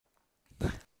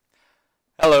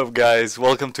Hello guys,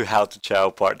 welcome to How to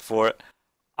Chow Part 4.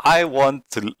 I want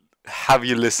to have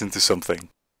you listen to something,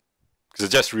 because I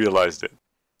just realized it.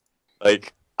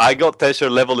 I got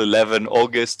Tesher level 11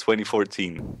 August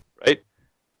 2014, right?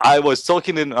 I was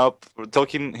talking him up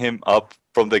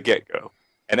from the get-go.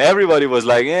 And everybody was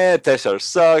like, Tesher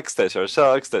sucks, Tesher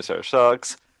sucks, Tesher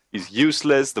sucks. He's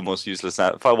useless, the most useless,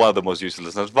 one of the most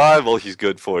useless not 5. All he's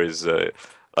good for is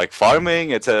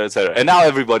farming, etc., etc. And now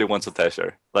everybody wants a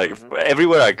Tesher.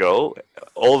 Everywhere I go,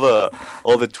 all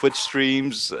the Twitch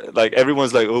streams,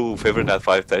 everyone's like, oh, favorite Nat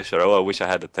 5 Tesher. Oh, I wish I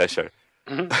had a Tesher.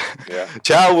 Yeah.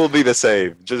 Chow will be the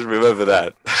same. Just remember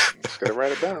that. Just gotta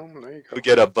write it down. There you go. He'll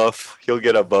get a buff. He'll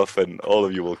get a buff, and all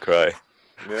of you will cry.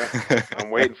 Yeah,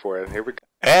 I'm waiting for it. Here we go.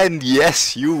 And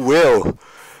yes, you will.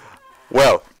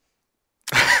 Well,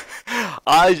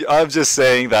 I'm just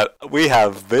saying that we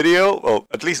have video, or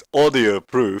at least audio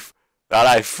proof, that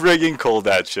I friggin' called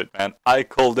that shit, man. I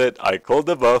called it. I called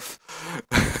the buff.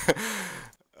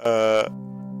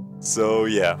 So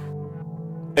yeah.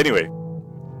 Anyway,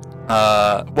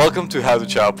 welcome to How to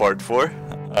Chow Part 4,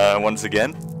 once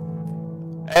again.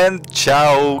 And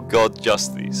Chow got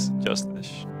justice. Yeah,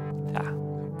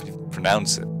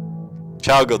 pronounce it.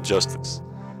 Chow got justice.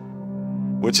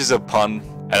 Which is a pun,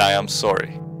 and I am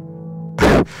sorry.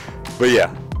 But yeah,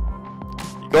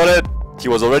 he got it. He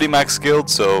was already max skilled,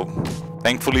 so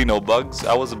thankfully no bugs.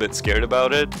 I was a bit scared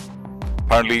about it.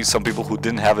 Apparently some people who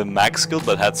didn't have him max skilled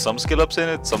but had some skill ups in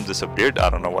it, some disappeared. I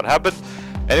don't know what happened.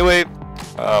 Anyway,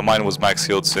 mine was max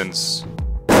skilled since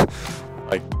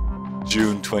like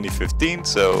June 2015,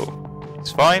 so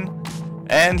he's fine.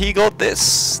 And he got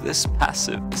this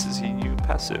passive. This is his new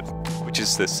passive, which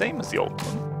is the same as the old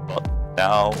one, but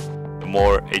now the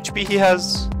more HP he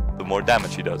has, the more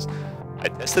damage he does. I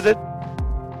tested it.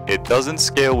 It doesn't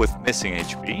scale with missing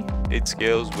HP. It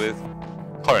scales with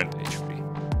current HP.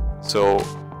 So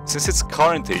since it's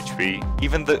current HP,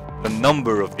 even the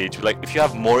number of the HP, like if you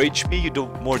have more HP, you do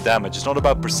more damage. It's not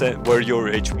about percent where your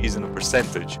HP is in a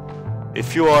percentage.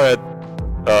 If you are at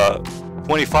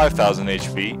 25,000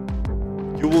 HP,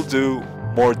 you will do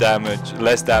more damage,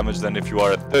 less damage than if you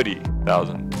are at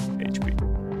 30,000 HP.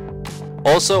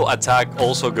 Also, attack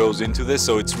also goes into this,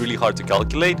 so it's really hard to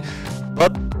calculate.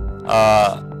 But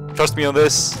trust me on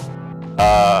this,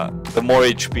 the more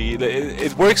HP,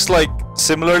 it works like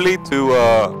similarly to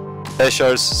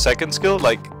Teshar's second skill,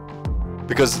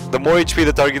 because the more HP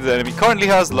the targeted enemy currently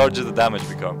has, the larger the damage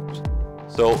becomes.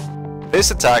 So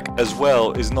this attack as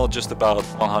well is not just about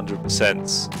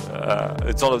 100%,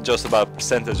 it's not just about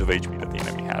percentage of HP that the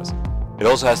enemy has. It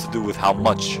also has to do with how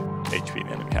much HP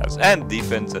the enemy has, and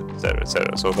defense, etc.,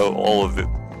 etc. So all of it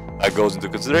that goes into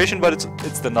consideration, but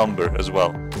it's the number as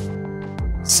well.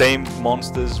 Same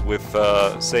monsters with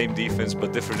same defense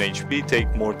but different HP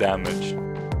take more damage.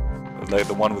 Like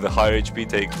the one with the higher HP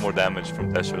takes more damage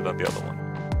from Tesher than the other one.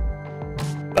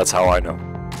 That's how I know.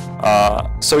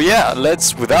 So yeah,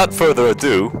 let's, without further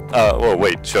ado, well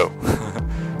wait, show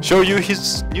you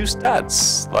his new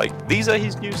stats. Like, these are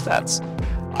his new stats.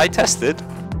 I tested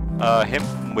him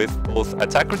with both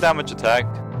attack crit damage attack,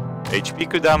 HP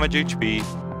crit damage HP,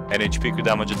 and HP crit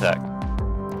damage attack.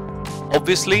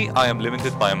 Obviously, I am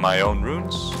limited by my own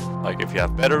runes. Like, if you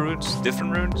have better runes,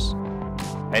 different runes,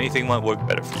 anything might work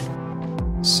better for you.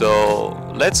 So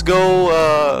let's go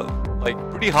like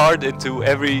pretty hard into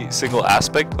every single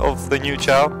aspect of the new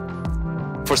Chow.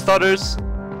 For starters,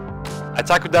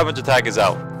 attack with damage attack is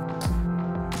out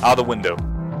the window.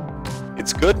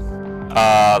 It's good.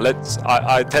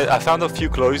 I found a few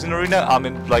Chloes in arena. I'm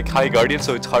in like High Guardian,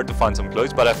 so it's hard to find some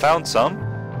Chloes, but I found some,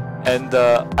 and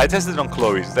I tested on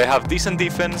Chloes. They have decent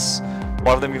defense.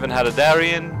 One of them even had a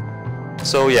Darien.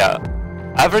 So yeah,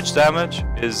 average damage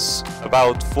is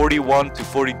about 41 to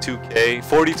 42k,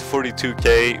 40 to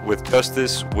 42k with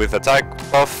Justice, with attack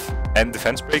buff and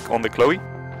defense break on the Chloe.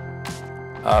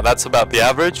 That's about the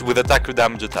average with attack with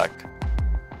damage attack.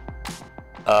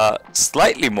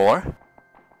 Slightly more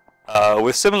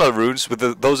with similar runes, with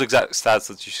those exact stats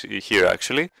that you see here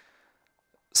actually.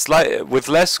 With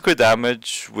less crit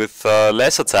damage, with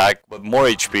less attack but more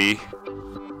HP.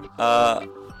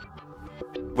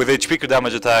 With HP crit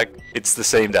damage attack, it's the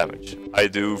same damage. I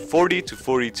do 40 to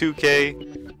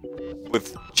 42k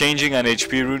with changing an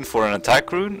HP rune for an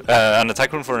attack rune for an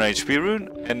HP rune,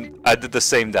 and I did the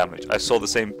same damage. I saw the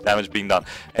same damage being done.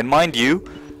 And mind you,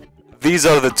 these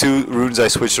are the two runes I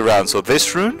switched around. So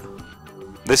this rune,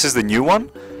 this is the new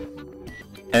one,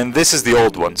 and this is the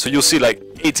old one. So you'll see like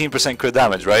 18% crit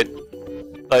damage, right?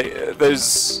 Like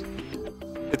it's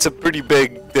a pretty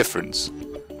big difference.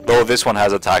 Though this one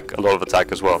has attack, a lot of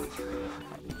attack as well.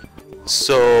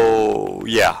 So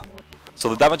yeah, So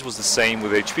the damage was the same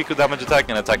with HP crit damage attack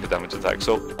and attack crit damage attack.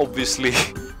 So obviously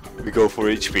we go for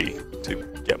HP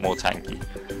to get more tanky.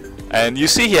 And you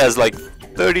see he has like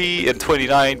 30 and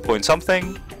 29 point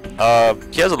something.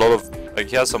 He has a lot of, like,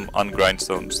 he has some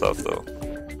ungrindstone stuff though.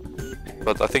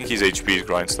 But I think his HP is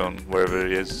grindstone, wherever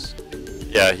it is.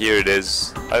 Yeah, here it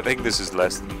is. I think this is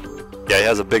less than... Yeah, he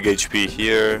has a big HP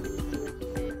here.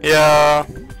 Yeah...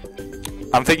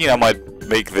 I'm thinking I might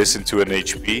make this into an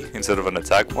HP instead of an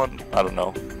attack one. I don't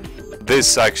know.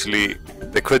 This actually...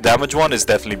 The crit damage one is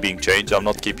definitely being changed. I'm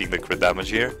not keeping the crit damage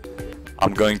here.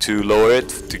 I'm going to lower it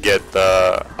to get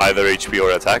either HP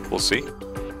or attack. We'll see.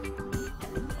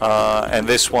 And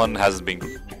this one hasn't been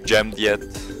gemmed yet.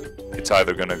 It's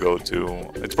either gonna go to...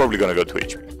 It's probably gonna go to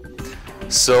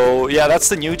HP. So yeah, that's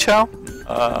the new Chow.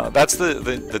 That's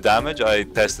the damage. I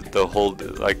tested the whole...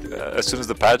 Like, as soon as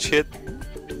the patch hit,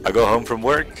 I go home from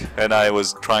work and I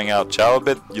was trying out Chow a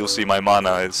bit. You'll see my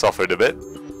mana suffered a bit.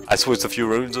 I switched a few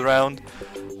runes around.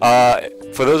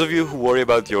 For those of you who worry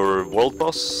about your world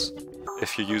boss,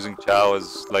 if you're using Chow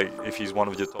as, like, if he's one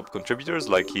of your top contributors,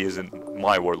 like he is in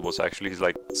my world boss actually, he's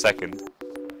like second.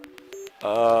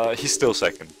 He's still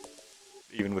second,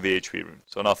 even with the HP rune,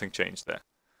 so nothing changed there.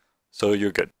 So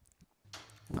you're good.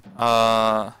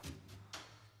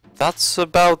 That's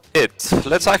about it.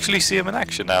 Let's actually see him in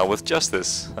action now with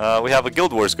Justice. We have a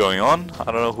Guild Wars going on. I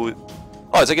don't know who...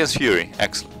 Oh, it's against Fury.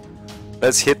 Excellent.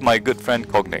 Let's hit my good friend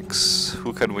Cognix.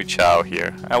 Who can we chow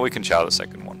here? And we can chow the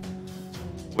second one.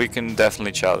 We can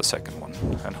definitely chow the second one.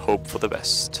 And hope for the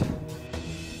best.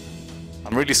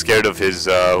 I'm really scared of his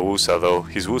Wusa though.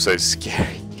 His Wusa is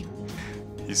scary.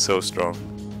 He's so strong.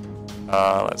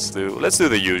 Let's do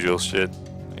the usual shit.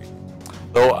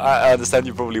 Though I understand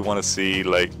you probably want to see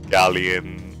like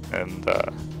Galleon and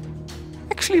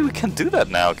actually we can do that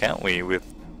now, can't we? With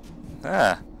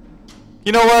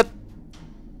you know what?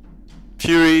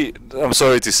 Fury, I'm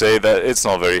sorry to say that it's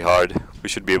not very hard. We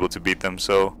should be able to beat them,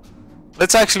 so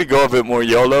let's actually go a bit more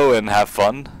YOLO and have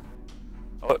fun.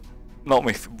 Not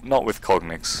with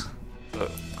Cognix.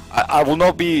 I will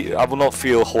not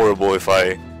feel horrible if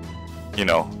I, you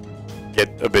know, get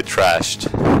a bit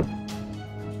trashed.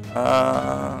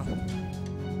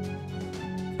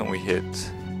 Can we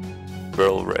hit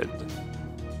Pearl Red?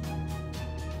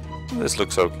 This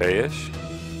looks okay-ish.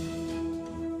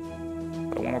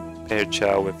 I want to pair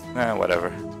Chow with...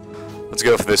 whatever. Let's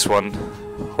go for this one.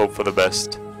 Hope for the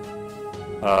best.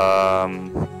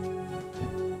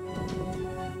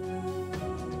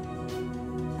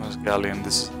 Where's Galleon?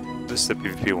 This is the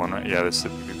PvP one, right? Yeah, this is the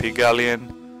PvP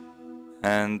Galleon.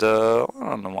 And, I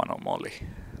don't know why not Molly.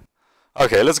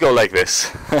 Okay, let's go like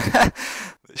this.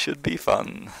 This should be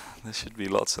fun. This should be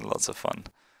lots and lots of fun.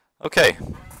 Okay.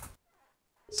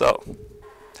 So,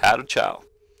 How to Chow.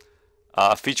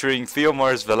 Featuring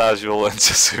Theomars, Velazio, and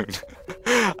Sassoon.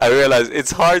 I realize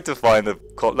it's hard to find a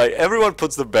comp. Like, everyone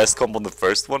puts the best comp on the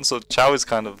first one, so Chow is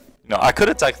kind of... You know, I could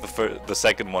attack the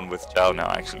second one with Chow now,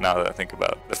 actually, now that I think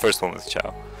about it. The first one with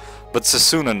Chow. But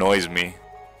Sassoon annoys me,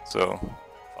 so...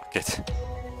 Fuck it.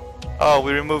 Oh,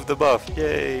 we removed the buff.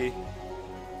 Yay!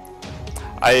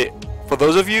 For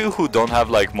those of you who don't have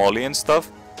like Molly and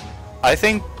stuff, I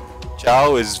think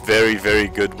Chow is very, very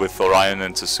good with Orion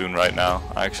and Sassoon right now,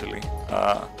 actually.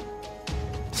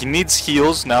 He needs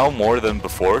heals now more than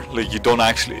before. Like, you don't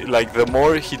actually... Like, the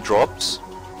more he drops...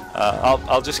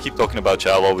 I'll just keep talking about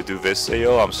Chow while we do this,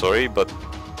 Ayo, I'm sorry, but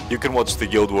you can watch the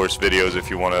Guild Wars videos if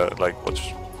you want to, like,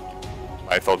 watch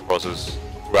my thought process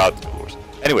throughout the Guild Wars.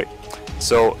 Anyway,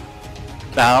 so...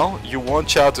 Now, you want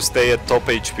Chow to stay at top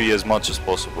HP as much as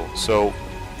possible. So,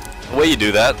 the way you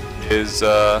do that is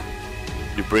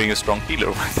you bring a strong healer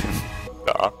with him.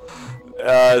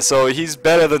 So he's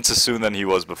better than Sassoon than he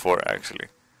was before, actually.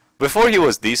 Before he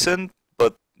was decent,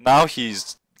 but now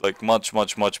he's like much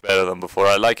better than before.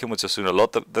 I like him with Sassoon a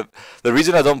lot. The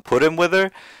reason I don't put him with her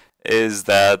is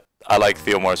that I like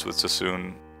Theomars with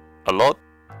Sassoon a lot,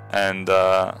 and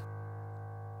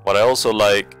what I also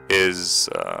like is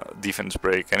defense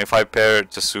break. And if I pair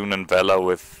Sassoon and Vela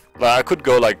with... Like, I could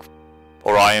go like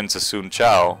Orion, Sassoon,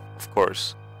 Chow, of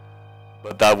course.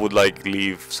 But that would like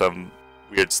leave some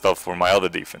weird stuff for my other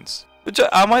defense. Which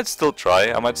I might still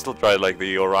try. I might still try like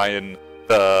the Orion...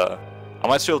 I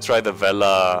might still try the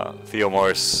Vela,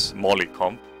 Theomars, Molly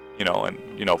comp. You know, and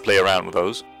you know, play around with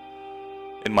those.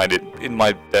 It might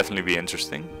definitely be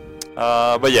interesting.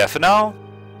 But yeah, for now...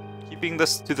 Keeping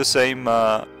this to the same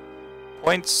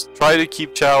points, try to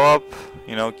keep Chow up,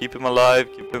 you know, keep him alive,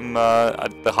 keep him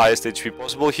at the highest HP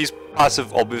possible. His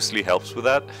passive obviously helps with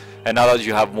that, and now that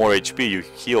you have more HP, you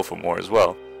heal for more as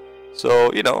well.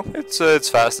 So, you know, it's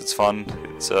fast, it's fun,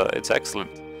 it's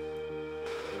excellent.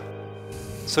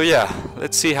 So yeah,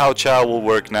 let's see how Chow will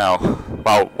work now.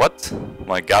 Wow, what?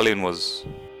 My galleon was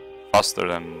faster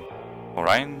than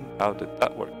Orion? How did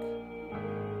that work?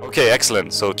 Okay,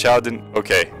 excellent. So Chow didn't...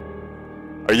 Okay.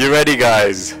 Are you ready,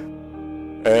 guys?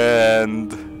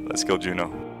 And... let's kill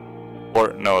Juno.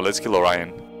 Or, no, let's kill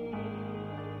Orion.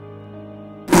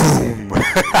 Boom!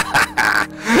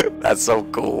 That's so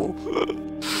cool.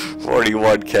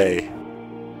 41k.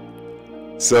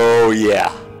 So, yeah.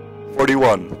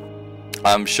 41.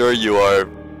 I'm sure you are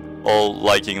all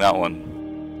liking that one.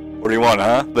 41,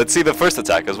 huh? Let's see the first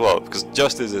attack as well, because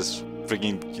Justice is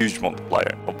freaking huge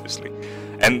multiplier, obviously.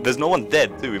 And there's no one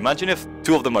dead, too. Imagine if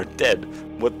 2 of them are dead,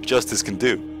 what Justice can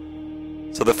do.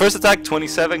 So the first attack,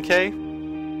 27k.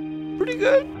 Pretty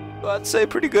good. I'd say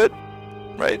pretty good,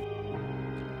 right?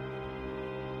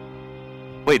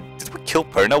 Wait, did we kill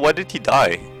Perna? Why did he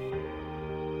die?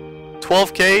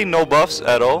 12k, no buffs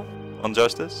at all on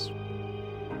Justice.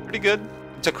 Pretty good.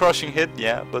 It's a crushing hit,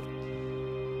 yeah, but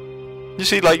you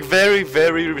see, like, very,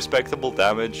 very respectable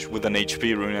damage with an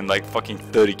HP rune and like fucking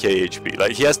 30k HP.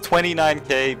 Like, he has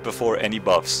 29k before any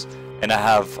buffs, and I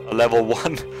have a level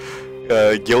 1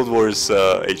 Guild Wars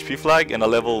HP flag and a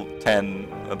level 10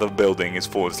 the building is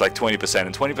full. It's like 20%,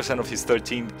 and 20% of his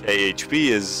 13k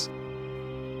HP is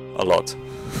a lot.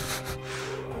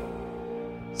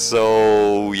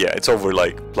 So yeah, it's over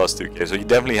like plus 2k, so he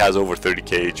definitely has over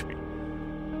 30k HP.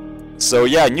 So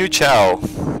yeah, new Chow.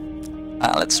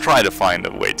 Let's try to find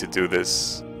a way to do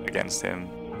this against him.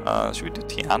 Should we do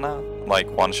Tiana? Like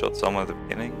one-shot someone at the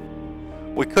beginning?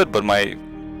 We could, but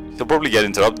he'll probably get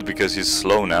interrupted because he's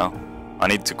slow now. I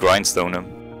need to grindstone him.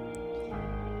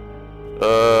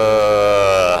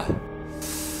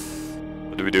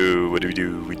 What do we do? What do we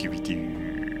do? What do we do?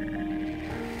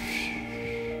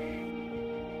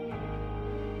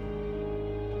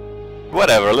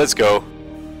 Whatever, let's go.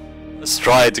 Let's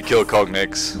try to kill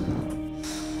Cognix.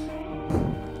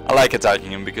 I like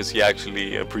attacking him because he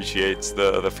actually appreciates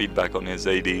the feedback on his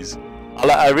ADs.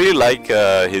 I really like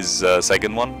his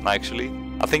second one, actually.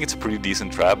 I think it's a pretty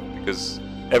decent trap because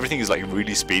everything is like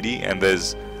really speedy and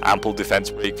there's ample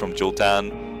defense break from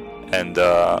Jultan and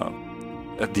a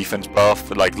defense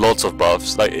buff, like lots of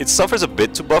buffs. Like, it suffers a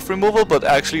bit to buff removal, but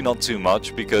actually not too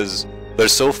much because they're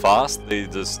so fast, they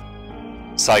just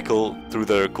cycle through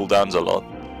their cooldowns a lot.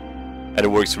 And it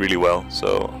works really well,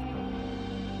 so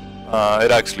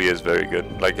it actually is very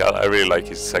good. Like, I really like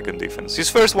his second defense. His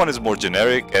first one is more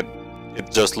generic and it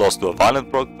just lost to a violent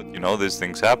proc, but you know, these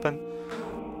things happen.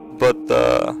 But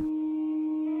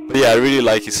yeah, I really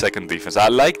like his second defense. I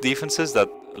like defenses that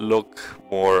look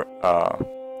more,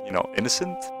 you know,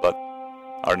 innocent, but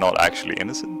are not actually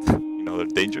innocent. You know, they're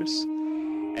dangerous.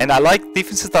 And I like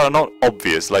defenses that are not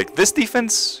obvious. Like, this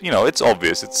defense, you know, it's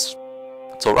obvious. It's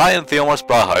Orion, Theomar's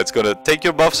Praha. It's gonna take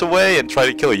your buffs away and try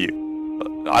to kill you.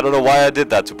 But I don't know why I did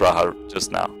that to Praha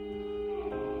just now.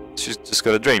 She's just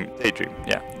gonna daydream.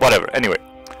 Yeah, whatever. Anyway,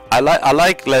 I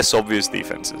like less obvious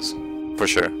defenses, for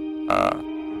sure.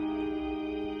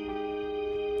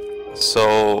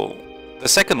 So the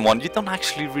second one, you don't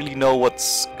actually really know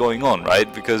what's going on,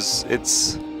 right? Because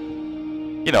it's,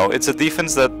 you know, it's a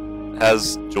defense that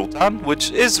has Jultan,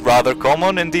 which is rather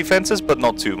common in defenses, but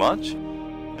not too much.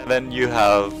 And then you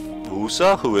have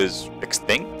Husa, who is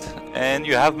extinct, and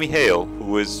you have Mihail,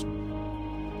 who is...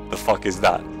 the fuck is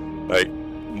that? Like,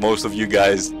 most of you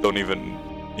guys don't even,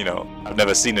 you know, I've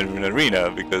never seen her in an arena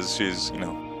because she's, you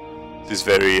know, she's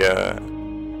very,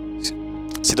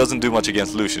 she doesn't do much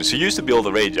against Lucian. She used to be all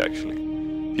the rage, actually.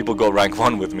 People go rank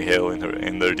 1 with Mihail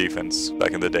in their defense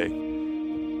back in the day.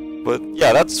 But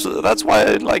yeah, that's why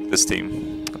I like this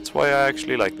team. That's why I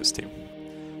actually like this team.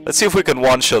 Let's see if we can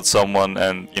one-shot someone,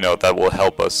 and you know, that will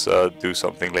help us do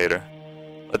something later.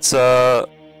 Let's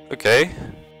okay.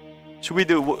 Should we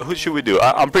do? Who should we do?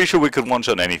 I'm pretty sure we could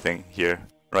one-shot anything here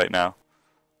right now.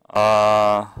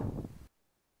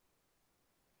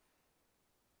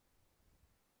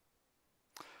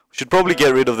 We should probably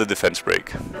get rid of the defense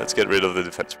break. Let's get rid of the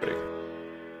defense break.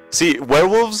 See,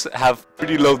 werewolves have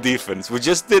pretty low defense. We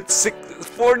just did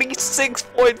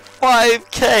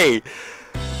 46.5k.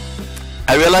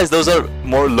 I realize those are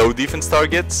more low defense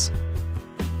targets.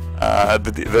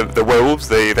 The werewolves,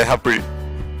 they have pretty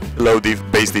low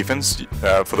base defense.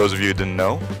 For those of you who didn't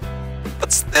know.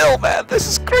 But still, man, this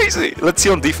is crazy. Let's see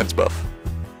on defense buff.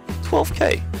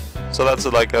 12k. So that's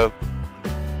like a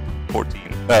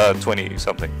 20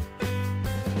 something.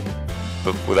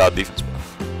 But without defense buff.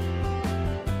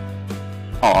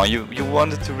 Aw, you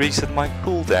wanted to reset my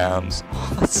cooldowns.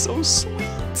 Oh, that's so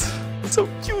sweet. So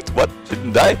cute. What?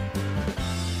 Didn't die?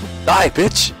 Die,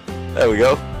 bitch! There we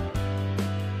go.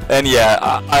 And yeah,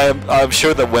 I'm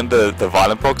sure that when the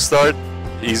violent procs start,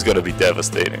 he's gonna be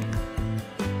devastating.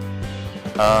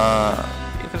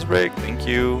 Defense break, thank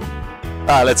you.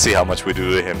 Let's see how much we do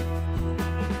to him.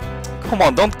 Come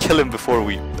on, don't kill him before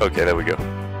we... Okay, there we go.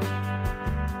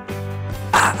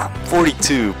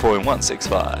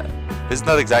 42.165. Isn't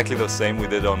that exactly the same we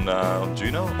did on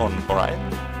Juno, on Orion?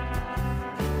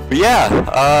 But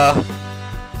yeah,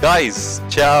 guys,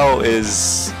 Chow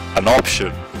is an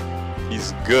option.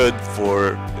 He's good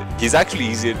for... He's actually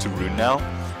easier to rune now,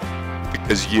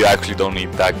 because you actually don't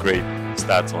need that great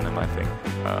stats on him, I think.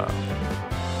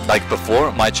 Like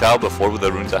before, my Chow before, with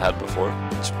the runes I had before,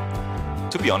 which,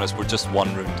 to be honest, were just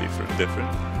one rune different.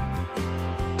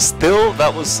 Still,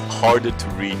 that was harder to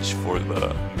reach for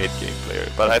the mid-game player.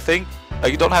 But I think,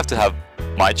 like, you don't have to have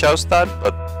my Chow stat,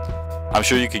 but I'm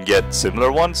sure you can get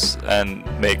similar ones and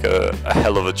make a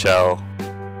hell of a Chow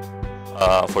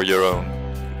for your own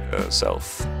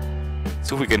self.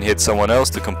 So if we can hit someone else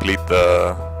to complete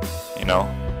the, you know,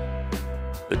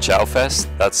 the Chow Fest,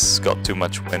 that's got too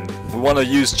much wind. We want to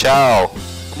use Chow.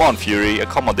 Come on, Fury,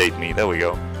 accommodate me. There we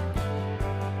go.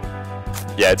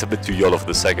 Yeah, it's a bit too YOLO for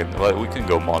the second. Well, we can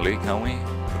go Molly, can we?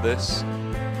 For this?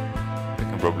 We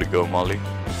can probably go Molly.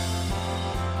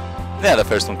 Yeah, the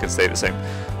first one can stay the same.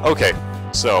 Okay,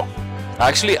 so...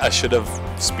 Actually, I should have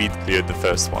speed cleared the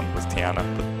first one with Tiana,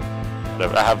 but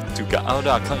whatever. I have two oh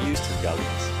no, I can't use two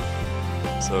galleons.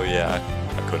 So yeah,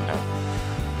 I couldn't have.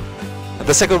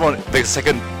 The second one, the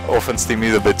second offense team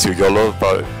is a bit too YOLO,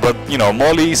 but you know,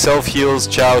 Molly self-heals,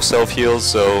 Chow self-heals,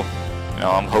 so you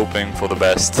know, I'm hoping for the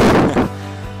best to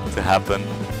happen.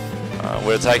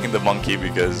 We're attacking the monkey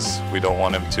because we don't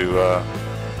want him to you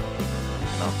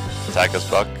know, attack us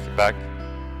back.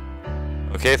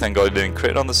 Okay, thank God he didn't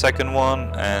crit on the second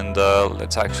one, and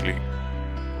let's actually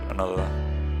put another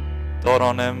dot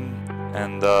on him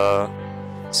and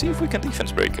see if we can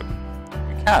defense break him.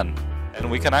 We can. And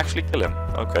we can actually kill him.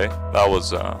 Okay, that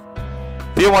was...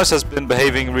 Theomars has been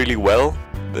behaving really well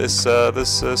this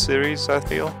series, I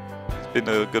feel. He's been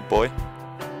a good boy.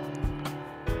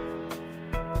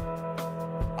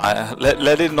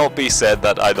 Let it not be said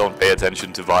that I don't pay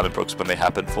attention to violent procs when they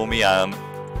happen for me.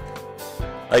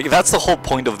 Like, that's the whole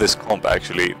point of this comp,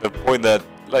 actually. The point that...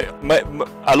 Like,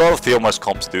 a lot of Theomars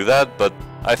comps do that, but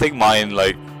I think mine,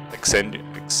 like,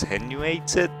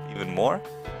 extenuates it even more.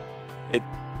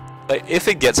 Like, if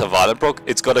it gets a violent proc,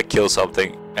 it's gotta kill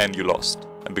something and you lost.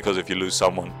 And because if you lose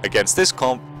someone against this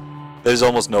comp, there's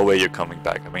almost no way you're coming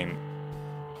back. I mean,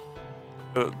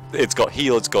 it's got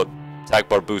heal, it's got attack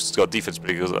bar boost, it's got defense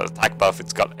break, it's got attack buff,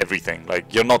 it's got everything.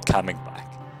 Like, you're not coming back.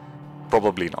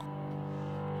 Probably not.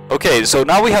 Okay, so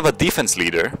now we have a defense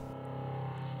leader.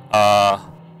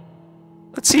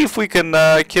 Let's see if we can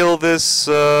kill this.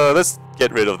 Let's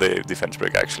get rid of the defense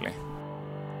break, actually.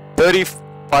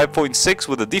 35.6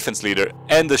 with the defense leader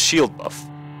and the shield buff.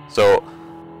 So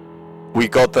we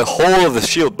got the whole of the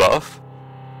shield buff.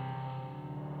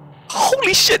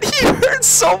 Holy shit, he hurts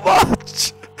so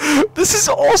much! This is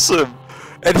awesome!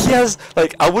 And he has,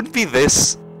 like, I wouldn't be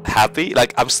this happy.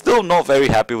 Like, I'm still not very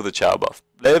happy with the Chow buff.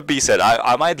 Let it be said,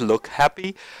 I might look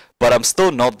happy, but I'm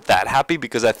still not that happy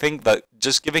because I think that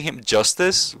just giving him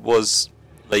justice was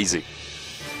lazy.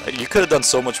 Like, you could have done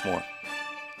so much more.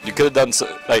 You could have done so,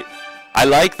 like, I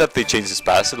like that they changed his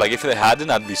passive. Like, if they hadn't,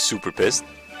 I'd be super pissed.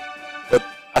 But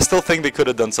I still think they could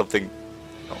have done something, you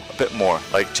know, a bit more.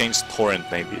 Like, change Torrent,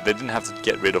 maybe. They didn't have to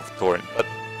get rid of Torrent. But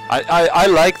I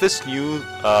like this new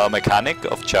mechanic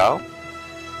of Chow.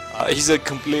 He's a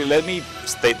completely... Let me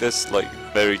state this, like,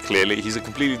 very clearly. He's a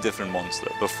completely different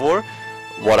monster. Before,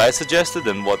 what I suggested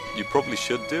and what you probably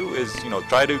should do is, you know,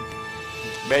 try to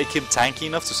make him tanky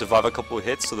enough to survive a couple of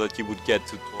hits so that he would get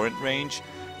to Torrent range.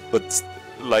 But...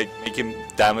 like, make him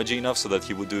damaging enough so that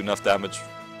he would do enough damage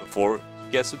before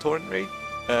he gets to Torrent range.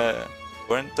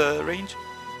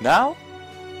 Now,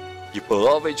 you put a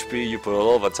lot of HP, you put a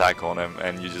lot of attack on him,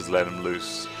 and you just let him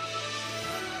loose.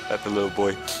 Let the little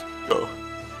boy go.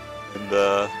 And,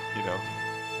 you know,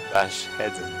 bash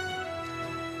heads in.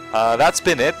 That's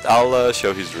been it. I'll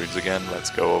show his runes again.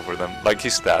 Let's go over them. Like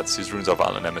his stats, his runes are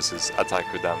Violent Nemesis,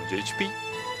 attack with damage, HP.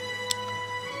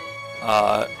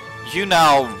 You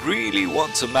now really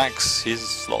want to max his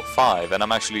slot 5, and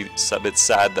I'm actually a bit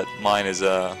sad that mine is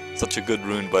such a good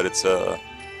rune, but it's a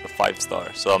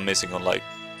 5-star, so I'm missing on like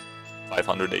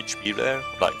 500 HP there,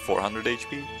 like 400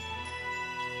 HP.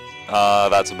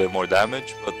 That's a bit more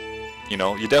damage, but you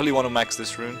know, you definitely want to max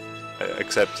this rune,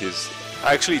 except his...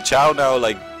 Actually, Chow now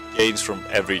like gains from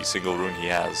every single rune he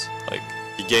has. Like,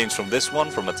 he gains from this one,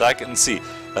 from attack, and see,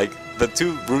 like, the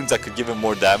two runes that could give him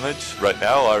more damage right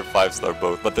now are 5-star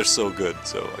both, but they're so good,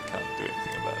 so I can't do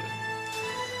anything about it.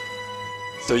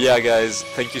 So yeah, guys,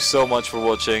 thank you so much for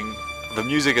watching. The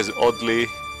music is oddly,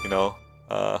 you know,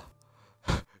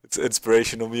 it's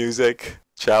inspirational music.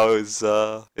 Chow is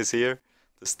here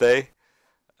to stay,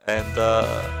 and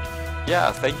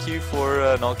yeah, thank you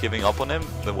for not giving up on him.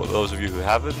 Those of you who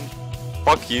haven't,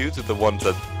 fuck you to the ones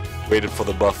that waited for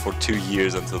the buff for 2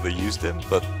 years until they used him.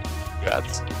 But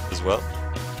congrats as well,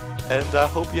 and I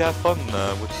hope you have fun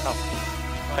with Chow.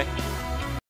 Bye.